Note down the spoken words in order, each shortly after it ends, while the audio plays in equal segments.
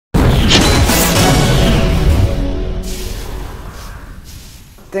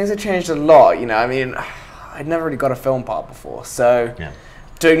things have changed a lot, you know. I mean, I'd never really got a film part before, so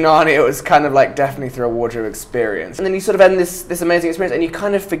doing Narnia, it was kind of like definitely through a wardrobe experience. And then you sort of end this amazing experience, and you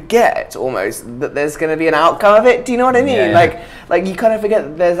kind of forget almost that there's going to be an outcome of it. Do you know what I mean? Yeah. Like you kind of forget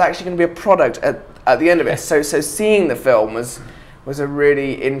that there's actually going to be a product at the end of it. So seeing the film was a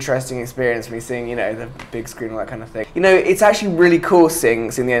really interesting experience for me, seeing, you know, the big screen, all that kind of thing. You know, it's actually really cool seeing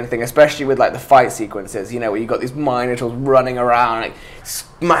the end thing, especially with like the fight sequences, you know, where you got these minotaurs running around, like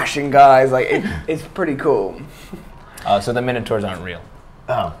smashing guys, like it's pretty cool. So the minotaurs aren't real?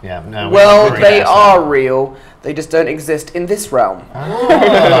 Oh, yeah, no. Well, they are real, they just don't exist in this realm. Oh,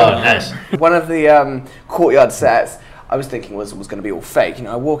 nice. One of the courtyard sets, I was thinking was going to be all fake. You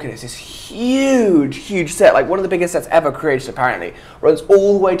know, I walk in, it's this huge set, like one of the biggest sets ever created apparently. Runs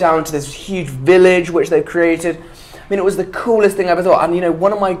all the way down to this huge village which they've created. I mean, it was the coolest thing I ever thought. And you know,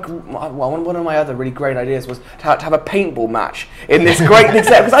 one of my other really great ideas was to have a paintball match in this great big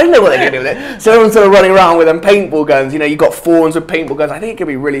set, because I didn't know what they're going to do with it. So everyone's sort of running around with them paintball guns. You know, you got fawns with paintball guns. I think it could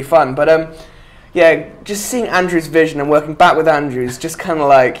be really fun. But yeah, just seeing Andrew's vision and working back with Andrew's just kind of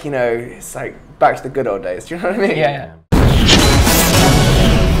like, you know, it's like back to the good old days. Do you know what I mean? Yeah.